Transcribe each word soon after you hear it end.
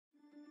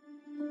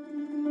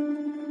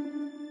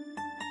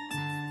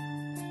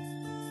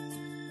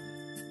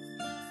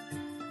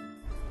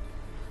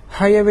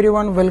Hi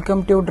everyone,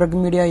 welcome to Drug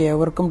Media.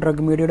 ഏവർക്കും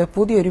drug മീഡിയയുടെ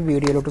പുതിയൊരു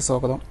വീഡിയോയിലോട്ട്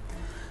സ്വാഗതം.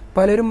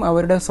 പലരും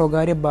അവരുടെ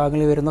സ്വകാര്യ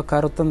ഭാഗങ്ങളിൽ വരുന്ന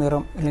കറുത്ത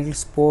നിറം അല്ലെങ്കിൽ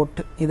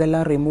സ്പോട്ട്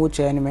ഇതെല്ലാം റിമൂവ്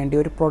ചെയ്യാൻ വേണ്ടി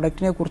ഒരു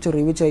പ്രൊഡക്റ്റിനെ കുറിച്ച്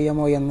റിവ്യൂ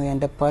ചെയ്യാമോ എന്ന്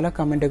എൻ്റെ പല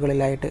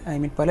കമൻറ്റുകളിലായിട്ട്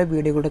പല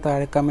വീഡിയോകളുടെ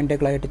താഴെ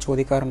കമൻറ്റുകളായിട്ട്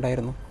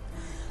ചോദിക്കാറുണ്ടായിരുന്നു.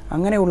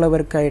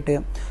 അങ്ങനെയുള്ളവർക്കായിട്ട്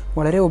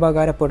വളരെ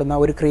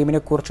ഉപകാരപ്പെടുന്ന ഒരു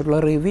ക്രീമിനെ കുറിച്ചുള്ള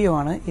റിവ്യൂ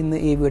ആണ് ഇന്ന്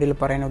ഈ വീഡിയോയിൽ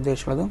പറയാൻ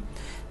ഉദ്ദേശിച്ചുള്ളത്.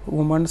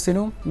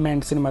 വുമൺസിനും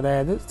മെൻസിനും,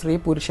 അതായത് സ്ത്രീ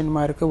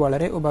പുരുഷന്മാർക്ക്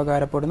വളരെ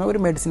ഉപകാരപ്പെടുന്ന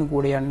ഒരു മെഡിസിൻ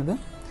കൂടിയാണിത്.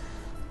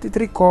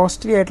 ഇത്തിരി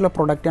കോസ്റ്റ്ലി ആയിട്ടുള്ള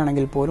പ്രൊഡക്റ്റ്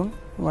ആണെങ്കിൽ പോലും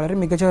വളരെ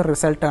മികച്ച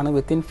റിസൾട്ടാണ്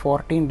വിത്തിൻ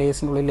 14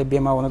 ഡേയ്സിനുള്ളിൽ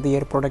ലഭ്യമാവുന്നത്. ഈ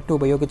ഒരു പ്രൊഡക്റ്റ്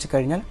ഉപയോഗിച്ച്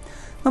കഴിഞ്ഞാൽ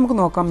നമുക്ക്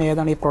നോക്കാം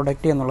ഏതാണ് ഈ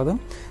പ്രൊഡക്റ്റ് എന്നുള്ളത്.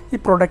 ഈ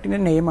പ്രൊഡക്റ്റിൻ്റെ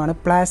നെയിമാണ്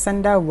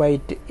പ്ലാസെൻറ്റ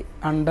വൈറ്റ്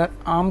അണ്ടർ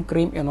ആം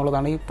ക്രീം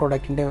എന്നുള്ളതാണ് ഈ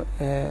പ്രൊഡക്റ്റിൻ്റെ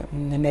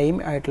നെയിം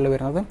ആയിട്ടുള്ള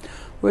വരുന്നത്.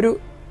 ഒരു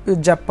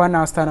ജപ്പാൻ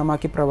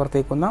ആസ്ഥാനമാക്കി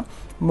പ്രവർത്തിക്കുന്ന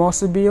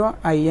മോസ്ബിയോ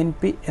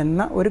INP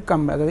എന്ന ഒരു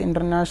കമ്പനി, അതായത്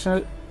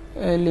ഇൻ്റർനാഷണൽ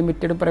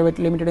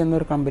പ്രൈവറ്റ് ലിമിറ്റഡ്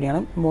എന്നൊരു കമ്പനിയാണ്.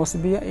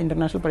 മോസ്ബിയോ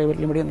ഇൻ്റർനാഷണൽ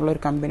പ്രൈവറ്റ് ലിമിറ്റഡ് എന്നുള്ള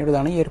ഒരു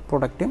കമ്പനിയുടേതാണ് ഈ ഒരു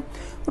പ്രൊഡക്റ്റ്.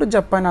 ഒരു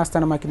ജപ്പാൻ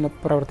ആസ്ഥാനമാക്കി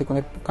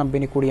പ്രവർത്തിക്കുന്ന ഒരു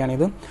കമ്പനി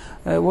കൂടിയാണിത്.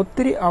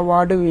 ഒത്തിരി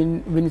അവാർഡ്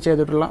വിൻ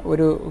ചെയ്തിട്ടുള്ള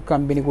ഒരു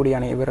കമ്പനി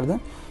കൂടിയാണ് ഇവരത്.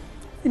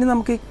 ഇനി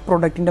നമുക്ക് ഈ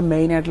പ്രൊഡക്റ്റിൻ്റെ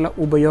മെയിനായിട്ടുള്ള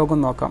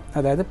ഉപയോഗം നോക്കാം.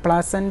 അതായത്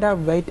പ്ലാസെൻറ്റ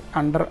വൈറ്റ്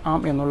അണ്ടർ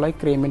ആം എന്നുള്ള ഈ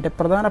ക്രീമിൻ്റെ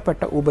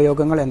പ്രധാനപ്പെട്ട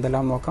ഉപയോഗങ്ങൾ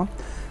എന്തെല്ലാം നോക്കാം.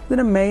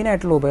 ഇതിൻ്റെ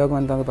മെയിനായിട്ടുള്ള ഉപയോഗം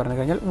എന്താണെന്ന് പറഞ്ഞു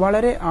കഴിഞ്ഞാൽ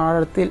വളരെ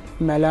ആഴത്തിൽ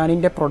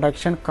മെലാനിൻ്റെ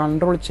പ്രൊഡക്ഷൻ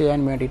കൺട്രോൾ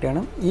ചെയ്യാൻ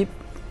വേണ്ടിയിട്ടാണ് ഈ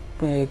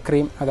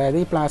ക്രീം, അതായത്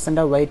ഈ പ്ലാസെൻറ്റ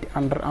വൈറ്റ്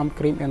അണ്ടർ ആം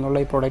ക്രീം എന്നുള്ള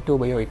ഈ പ്രൊഡക്റ്റ്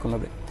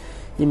ഉപയോഗിക്കുന്നത്.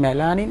 ഈ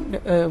മെലാനിൻ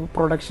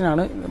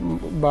പ്രൊഡക്ഷനാണ്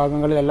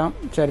ഭാഗങ്ങളിലെല്ലാം,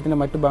 ശരീരത്തിൻ്റെ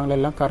മറ്റു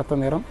ഭാഗങ്ങളിലെല്ലാം കറുത്ത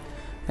നിറം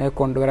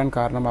കൊണ്ടുവരാൻ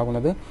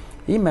കാരണമാകുന്നത്.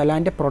 ഈ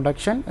മെലാനിൻ്റെ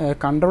പ്രൊഡക്ഷൻ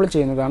കൺട്രോൾ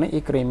ചെയ്യുന്നതാണ്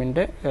ഈ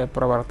ക്രീമിൻ്റെ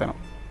പ്രവർത്തനം.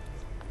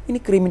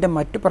 ഇനി ക്രീമിൻ്റെ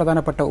മറ്റു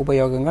പ്രധാനപ്പെട്ട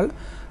ഉപയോഗങ്ങൾ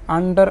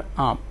അണ്ടർ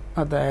ആം,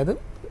 അതായത്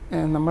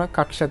നമ്മൾ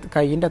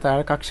കൈയിൻ്റെ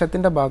താഴെ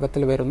കക്ഷത്തിൻ്റെ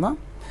ഭാഗത്തിൽ വരുന്ന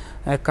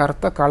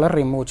കറുത്ത കളർ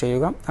റിമൂവ്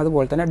ചെയ്യുക.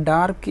 അതുപോലെ തന്നെ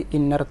ഡാർക്ക്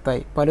ഇന്നർ തൈ,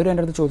 പലരും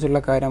എൻ്റെ അടുത്ത്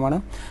ചോദിച്ചിട്ടുള്ള കാര്യമാണ്.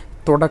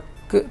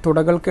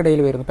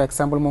 തുടകൾക്കിടയിൽ വരുന്നു, ഇപ്പോൾ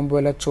എക്സാമ്പിൾ മുമ്പ്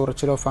വല്ല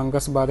ചൊറിച്ചിലോ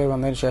ഫംഗസ് ബാധയോ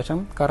വന്നതിന് ശേഷം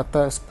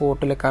കറുത്ത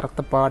സ്പോട്ടിൽ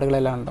കറുത്ത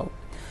പാടുകളെല്ലാം ഉണ്ടാവും.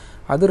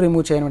 അത്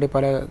റിമൂവ് ചെയ്യാൻ വേണ്ടി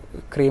പല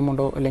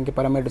ക്രീമുണ്ടോ അല്ലെങ്കിൽ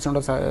പല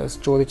മെഡിസിനുണ്ടോ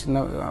ചോദിച്ചിരുന്ന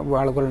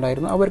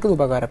ആളുകളുണ്ടായിരുന്നു. അവർക്കത്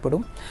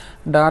ഉപകാരപ്പെടും.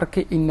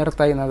 ഡാർക്ക് ഇന്നർ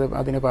തൈ എന്നത്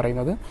അതിന്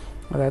പറയുന്നത്,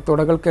 അതായത്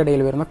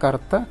തുടകൾക്കിടയിൽ വരുന്ന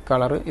കറുത്ത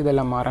കളറ്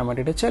ഇതെല്ലാം മാറാൻ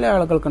വേണ്ടിയിട്ട്. ചില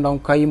ആളുകൾക്കുണ്ടാവും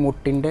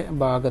കൈമുട്ടിൻ്റെ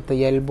ഭാഗത്ത്,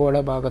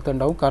 എൽബോയുടെ ഭാഗത്ത്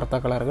ഉണ്ടാവും കറുത്ത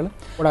കളറുകൾ.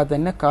 കൂടാതെ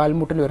തന്നെ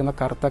കാൽമുട്ടിൽ വരുന്ന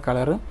കറുത്ത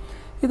കളറ്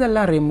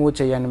ഇതെല്ലാം റിമൂവ്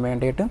ചെയ്യാൻ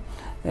വേണ്ടിയിട്ട്.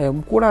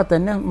 കൂടാതെ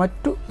തന്നെ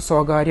മറ്റു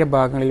സ്വകാര്യ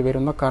ഭാഗങ്ങളിൽ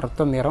വരുന്ന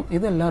കറുത്ത നിറം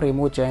ഇതെല്ലാം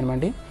റിമൂവ് ചെയ്യാൻ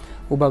വേണ്ടി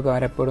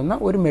ഉപകാരപ്പെടുന്ന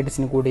ഒരു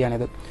മെഡിസിൻ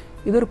കൂടിയാണിത്.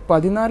 ഇതൊരു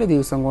 14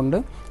 ദിവസം കൊണ്ട്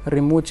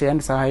റിമൂവ് ചെയ്യാൻ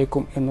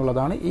സഹായിക്കും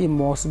എന്നുള്ളതാണ് ഈ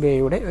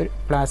മോസ്ബേയുടെ ഒരു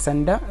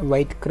പ്ലാസെൻറ്റ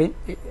വൈറ്റ് ക്രീം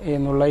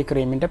എന്നുള്ള ഈ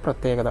ക്രീമിൻ്റെ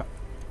പ്രത്യേകത.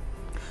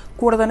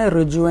 കൂടെ തന്നെ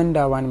റിജുവൻ്റ്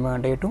ആവാൻ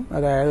വേണ്ടിയിട്ടും,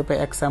 അതായത് ഇപ്പോൾ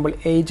എക്സാമ്പിൾ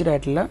ഏജ്ഡ്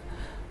ആയിട്ടുള്ള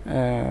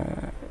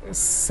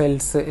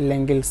സെൽസ്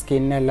അല്ലെങ്കിൽ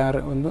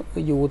സ്കിന്നെല്ലാം ഒന്ന്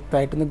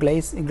യൂത്തായിട്ടൊന്ന്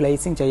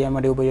ഗ്ലേസിങ് ചെയ്യാൻ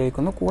വേണ്ടി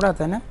ഉപയോഗിക്കുന്നു. കൂടാതെ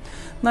തന്നെ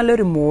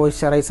നല്ലൊരു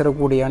മോയ്സ്ചറൈസർ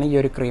കൂടിയാണ് ഈ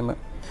ഒരു ക്രീം.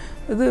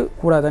 ഇത്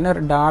കൂടാതെ തന്നെ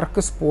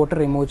ഡാർക്ക് സ്പോട്ട്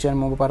റിമൂവ് ചെയ്യാൻ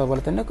മുമ്പ് പറഞ്ഞ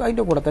പോലെ തന്നെ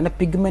അതിൻ്റെ കൂടെ തന്നെ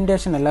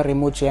പിഗ്മെൻറ്റേഷൻ എല്ലാം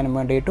റിമൂവ് ചെയ്യാൻ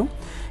വേണ്ടിയിട്ടും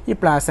ഈ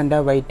പ്ലാസെൻറ്റ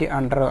വൈറ്റ്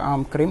അണ്ടർ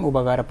ആം ക്രീം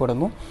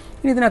ഉപകാരപ്പെടുന്നു.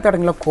 ഇനി ഇതിനകത്ത്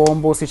അടങ്ങിയുള്ള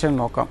കോമ്പോസിഷൻ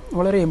നോക്കാം.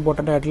 വളരെ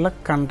ഇമ്പോർട്ടൻ്റ് ആയിട്ടുള്ള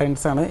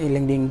കണ്ടൻസ് ആണ്,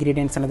 ഇല്ലെങ്കിൽ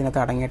ഇൻഗ്രീഡിയൻസ് ആണ്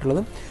ഇതിനകത്ത്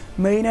അടങ്ങിയിട്ടുള്ളത്.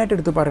 മെയിനായിട്ട്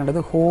എടുത്ത് പറയേണ്ടത്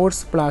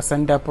ഹോഴ്സ്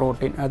പ്ലാസെൻറ്റ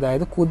പ്രോട്ടീൻ,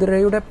 അതായത്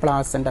കുതിരയുടെ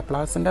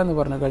പ്ലാസെൻറ്റ എന്ന്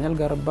പറഞ്ഞു കഴിഞ്ഞാൽ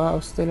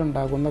ഗർഭാവസ്ഥയിൽ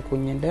ഉണ്ടാകുന്ന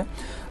കുഞ്ഞിൻ്റെ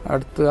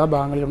അടുത്ത് ആ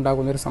ഭാഗങ്ങളിൽ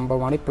ഉണ്ടാകുന്ന ഒരു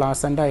സംഭവമാണ് ഈ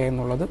പ്ലാസെൻറ്റ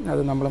എന്നുള്ളത്.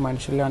 അത് നമ്മൾ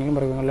മനുഷ്യരിലാണെങ്കിലും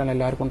മൃഗങ്ങളിലാണെങ്കിലും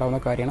എല്ലാവർക്കും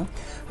ഉണ്ടാകുന്ന കാര്യമാണ്.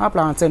 ആ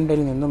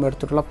പ്ലാസെൻറ്റയിൽ നിന്നും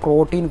എടുത്തിട്ടുള്ള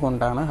പ്രോട്ടീൻ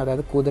കൊണ്ടാണ്,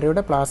 അതായത്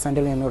കുതിരയുടെ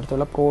പ്ലാസെൻറ്റയിൽ നിന്നും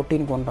എടുത്തുള്ള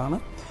പ്രോട്ടീൻ കൊണ്ടാണ്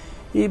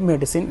ഈ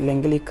മെഡിസിൻ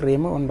അല്ലെങ്കിൽ ഈ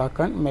ക്രീം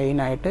ഉണ്ടാക്കാൻ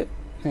മെയിനായിട്ട്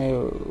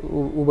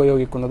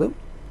ഉപയോഗിക്കുന്നത്.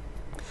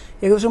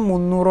 ഏകദേശം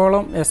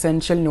 300ഓളം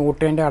എസെൻഷ്യൽ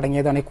ന്യൂട്രിയൻ്റ്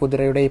അടങ്ങിയതാണ് ഈ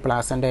കുതിരയുടെ ഈ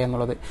പ്ലാസെൻറ്റ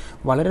എന്നുള്ളത്.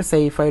 വളരെ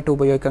സേഫായിട്ട്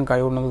ഉപയോഗിക്കാൻ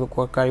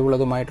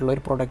കഴിവുള്ളതുമായിട്ടുള്ള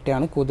ഒരു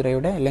പ്രൊഡക്റ്റാണ്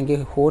കുതിരയുടെ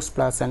അല്ലെങ്കിൽ ഹോഴ്സ്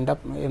പ്ലാസെൻറ്റ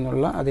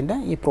എന്നുള്ള അതിൻ്റെ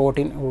ഈ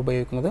പ്രോട്ടീൻ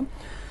ഉപയോഗിക്കുന്നത്.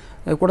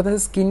 കൂടാതെ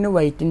സ്കിന്ന്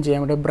വൈറ്റൻ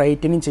ചെയ്യാൻ വേണ്ടി,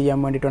 ബ്രൈറ്റനിങ് ചെയ്യാൻ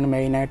വേണ്ടിയിട്ടാണ്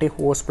മെയിനായിട്ട് ഈ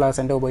ഹോഴ്സ്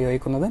പ്ലാസെൻറ്റ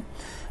ഉപയോഗിക്കുന്നത്.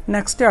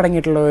 നെക്സ്റ്റ്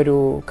അടങ്ങിയിട്ടുള്ള ഒരു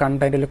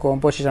കണ്ടൻറ്റിൽ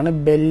കോമ്പോസിഷനാണ്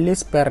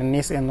ബെല്ലിസ്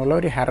പെർനീസ് എന്നുള്ള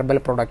ഒരു ഹെർബൽ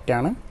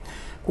പ്രൊഡക്റ്റാണ്.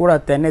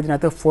 കൂടാതെ തന്നെ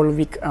ഇതിനകത്ത്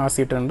ഫോൾവിക്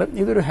ആസിഡ് ഉണ്ട്.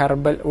 ഇതൊരു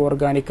ഹെർബൽ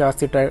ഓർഗാനിക്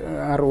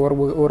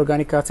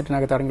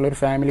ആസിഡിനകത്ത് അടങ്ങിയുള്ള ഒരു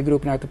ഫാമിലി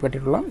ഗ്രൂപ്പിനകത്ത്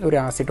പെട്ടിട്ടുള്ള ഒരു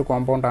ആസിഡ്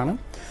കോമ്പൗണ്ടാണ്.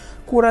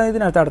 കൂടാതെ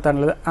ഇതിനകത്ത്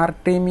അടുത്താണുള്ളത്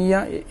അർട്ടീമിയ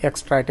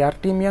എക്സ്ട്രാക്റ്റ്.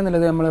 അർട്ടീമിയ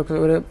എന്നുള്ളത് നമ്മൾ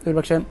ഒരു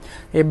പക്ഷേ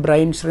ഈ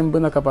ബ്രൈൻ ഷ്രിമ്പ്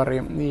എന്നൊക്കെ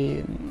പറയും. ഈ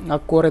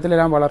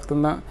അക്വേറിയത്തിലെല്ലാം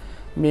വളർത്തുന്ന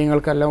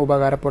മീനുകൾക്കെല്ലാം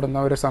ഉപകാരപ്പെടുന്ന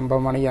ഒരു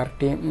സംഭവമാണ് ഈ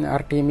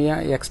അർട്ടീമിയ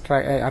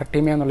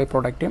എന്നുള്ള ഈ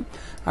പ്രൊഡക്റ്റ്.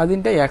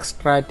 അതിൻ്റെ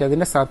എക്സ്ട്രാക്റ്റ്,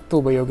 അതിൻ്റെ സത്ത്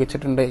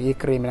ഉപയോഗിച്ചിട്ടുണ്ട് ഈ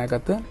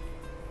ക്രീമിനകത്ത്.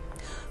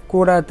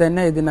 കൂടാതെ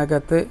തന്നെ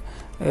ഇതിനകത്ത്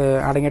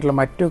അടങ്ങിയിട്ടുള്ള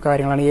മറ്റു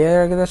കാര്യങ്ങളാണ്.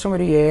 ഏകദേശം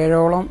ഒരു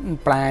 7ഓളം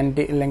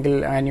പ്ലാന്റ് അല്ലെങ്കിൽ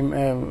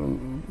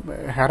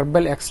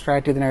ഹെർബൽ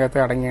എക്സ്ട്രാക്റ്റ് ഇതിനകത്ത്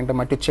അടങ്ങിയിട്ടുണ്ട്.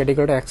 മറ്റു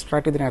ചെടികളുടെ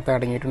എക്സ്ട്രാക്റ്റ് ഇതിനകത്ത്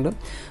അടങ്ങിയിട്ടുണ്ട്.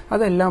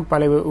 അതെല്ലാം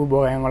പല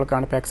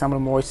ഉപയോഗങ്ങൾക്കാണ്. ഇപ്പോൾ എക്സാമ്പിൾ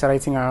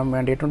മോയ്സ്ചറൈസിങ് ആകാൻ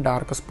വേണ്ടിയിട്ടും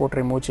ഡാർക്ക് സ്പോട്ട്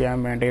റിമൂവ്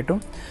ചെയ്യാൻ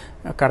വേണ്ടിയിട്ടും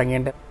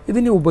അടങ്ങിയിട്ടുണ്ട്.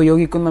 ഇതിന്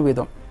ഉപയോഗിക്കുന്ന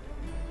വിധം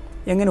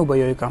എങ്ങനെ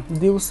ഉപയോഗിക്കാം?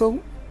 ദിവസവും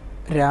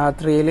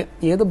രാത്രിയിൽ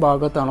ഏത്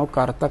ഭാഗത്താണോ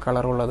കറുത്ത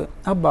കളറുള്ളത്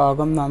ആ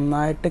ഭാഗം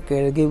നന്നായിട്ട്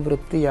കഴുകി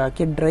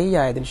വൃത്തിയാക്കി ഡ്രൈ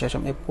ആയതിനു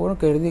ശേഷം എപ്പോഴും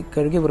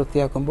കഴുകി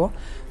വൃത്തിയാക്കുമ്പോൾ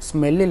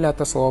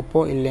സ്മെല്ലില്ലാത്ത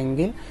സോപ്പോ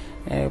ഇല്ലെങ്കിൽ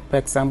ഇപ്പോൾ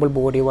എക്സാമ്പിൾ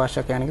ബോഡി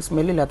വാഷൊക്കെ ആണെങ്കിൽ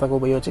സ്മെല്ലില്ലാത്തൊക്കെ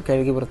ഉപയോഗിച്ച്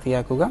കഴുകി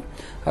വൃത്തിയാക്കുക.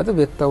 അത്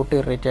വിത്തൗട്ട്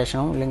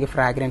ഇറിറ്റേഷനോ അല്ലെങ്കിൽ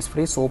ഫ്രാഗ്രൻസ്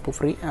ഫ്രീ സോപ്പ്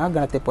ഫ്രീ ആ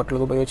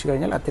ഗണത്തിൽപ്പെട്ടുള്ളത് ഉപയോഗിച്ച്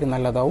കഴിഞ്ഞാൽ അത്രയും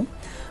നല്ലതാവും.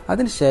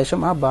 അതിനുശേഷം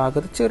ആ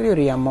ഭാഗത്ത്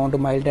ചെറിയൊരു amount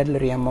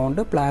മൈൽഡായിട്ടുള്ളൊരു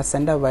amount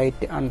പ്ലാസെൻ്റ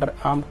white under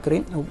arm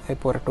cream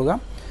പുരട്ടുക.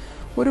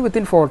 ഒരു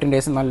വിത്തിൻ 14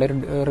 days നല്ലൊരു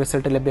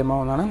റിസൾട്ട്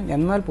ലഭ്യമാവുന്നതാണ്.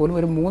 എന്നാൽ പോലും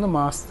ഒരു 3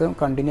 മാസത്തെ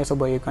കണ്ടിന്യൂസ്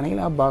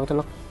ഉപയോഗിക്കുകയാണെങ്കിൽ ആ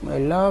ഭാഗത്തുള്ള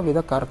എല്ലാവിധ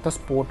കറുത്ത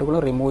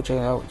സ്പോട്ടുകളും റിമൂവ്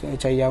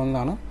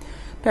ചെയ്യാവുന്നതാണ്.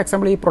 ഇപ്പോൾ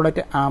എക്സാമ്പിൾ ഈ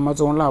പ്രോഡക്റ്റ്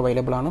ആമസോണിൽ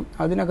അവൈലബിൾ ആണ്.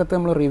 അതിനകത്ത്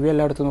നമ്മൾ റിവ്യൂ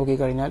എല്ലാം എടുത്ത്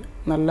നോക്കിക്കഴിഞ്ഞാൽ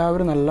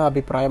നല്ല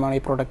അഭിപ്രായമാണ്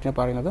ഈ പ്രോഡക്റ്റിന്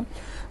പറയുന്നത്.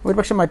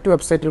 ഒരുപക്ഷെ മറ്റു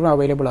വെബ്സൈറ്റുകളും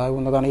അവൈലബിൾ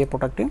ആകുന്നതാണ് ഈ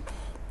പ്രോഡക്റ്റ്.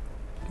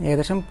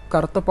 ഏകദേശം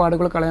കറുത്ത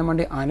പാടുകൾ കളയാൻ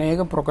വേണ്ടി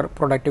അനേകം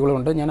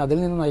പ്രൊഡക്റ്റുകളുണ്ട്. ഞാൻ അതിൽ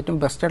നിന്ന് ഏറ്റവും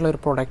ബെസ്റ്റായിട്ടുള്ള ഒരു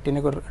പ്രൊഡക്റ്റിനെ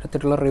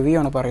എടുത്തിട്ടുള്ള റിവ്യൂ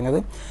ആണ് പറയുന്നത്.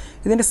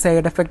 ഇതിൻ്റെ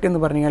സൈഡ് എഫക്റ്റ് എന്ന്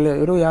പറഞ്ഞു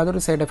കഴിഞ്ഞാൽ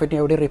യാതൊരു സൈഡ് എഫക്റ്റും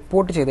എവിടെ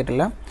റിപ്പോർട്ട്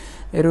ചെയ്തിട്ടില്ല.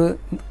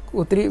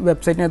 ഒത്തിരി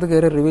വെബ്സൈറ്റിനകത്ത്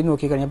കയറി റിവ്യൂ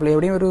നോക്കിക്കഴിഞ്ഞപ്പോൾ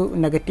എവിടെയും ഒരു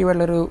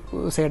നെഗറ്റീവായിട്ടുള്ളൊരു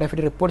സൈഡ്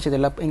എഫക്റ്റ് റിപ്പോർട്ട്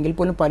ചെയ്തില്ല. എങ്കിൽ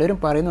പോലും പലരും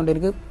പറയുന്നുണ്ട്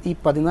എനിക്ക് ഈ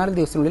 14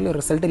 ദിവസത്തിനുള്ളിൽ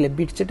റിസൾട്ട്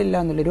ലഭിച്ചിട്ടില്ല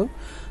എന്നുള്ളൊരു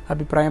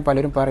അഭിപ്രായം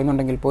പലരും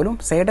പറയുന്നുണ്ടെങ്കിൽ പോലും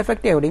സൈഡ്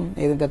എഫക്റ്റ് എവിടെയും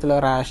ഏതെങ്കിലും തരത്തിലുള്ള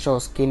റാഷോ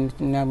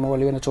സ്കിന്നിന്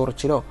മുകളിൽ വരുന്ന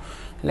ചൊറിച്ചിലോ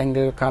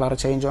അല്ലെങ്കിൽ കളർ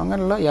ചേഞ്ചോ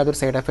അങ്ങനെയുള്ള യാതൊരു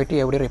സൈഡ് എഫക്റ്റ്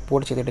എവിടെയും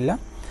റിപ്പോർട്ട് ചെയ്തിട്ടില്ല.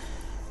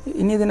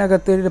 ഇനി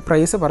ഇതിനകത്ത് ഒരു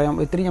പ്രൈസ് പറയാം.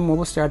 ഇത്തിരി ഞാൻ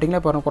മുമ്പ് സ്റ്റാർട്ടിങ്ങിൽ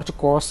പറഞ്ഞു കുറച്ച്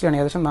കോസ്റ്റ്ലിയാണ്.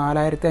 ഏകദേശം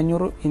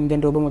 4500 ഇന്ത്യൻ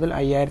രൂപ മുതൽ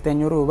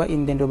 5500 രൂപ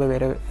ഇന്ത്യൻ രൂപ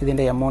വരെ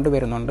ഇതിൻ്റെ എമൗണ്ട്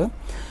വരുന്നുണ്ട്.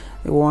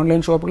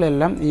 ഓൺലൈൻ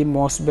ഷോപ്പുകളെല്ലാം ഈ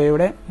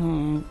മോസ്ബെയുടെ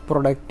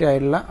പ്രൊഡക്റ്റ്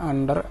ആയിട്ടുള്ള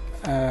under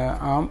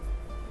arm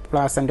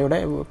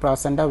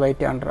പ്ലാസെൻ്റ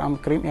white under arm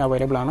cream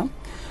available ആണ്.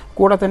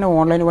 കൂടെ തന്നെ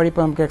ഓൺലൈൻ വഴി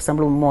ഇപ്പോൾ നമുക്ക്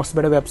എക്സാമ്പിൾ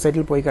മോസ്ബെയുടെ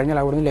വെബ്സൈറ്റിൽ പോയി കഴിഞ്ഞാൽ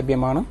അവിടുന്ന്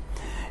ലഭ്യമാണ്.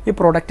 ഈ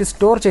പ്രോഡക്റ്റ്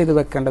സ്റ്റോർ ചെയ്ത്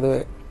വെക്കേണ്ടത്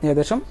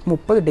ഏകദേശം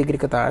 30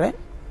 ഡിഗ്രിക്ക് താഴെ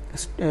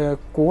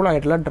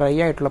കൂളായിട്ടുള്ള ഡ്രൈ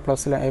ആയിട്ടുള്ള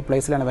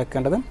പ്ലേസിലാണ്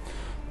വെക്കേണ്ടത്.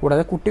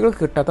 കൂടാതെ കുട്ടികൾക്ക്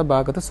കിട്ടാത്ത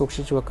ഭാഗത്ത്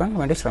സൂക്ഷിച്ചു വെക്കാൻ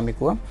വേണ്ടി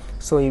ശ്രമിക്കുക.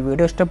 സോ ഈ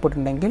വീഡിയോ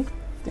ഇഷ്ടപ്പെട്ടിട്ടുണ്ടെങ്കിൽ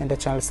എൻ്റെ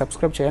ചാനൽ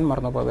സബ്സ്ക്രൈബ് ചെയ്യാൻ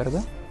മറന്നു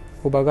പോകരുത്.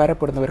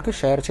 ഉപകാരപ്പെടുന്നവർക്ക്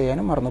ഷെയർ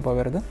ചെയ്യാനും മറന്നു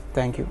പോകരുത്.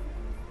 Thank you.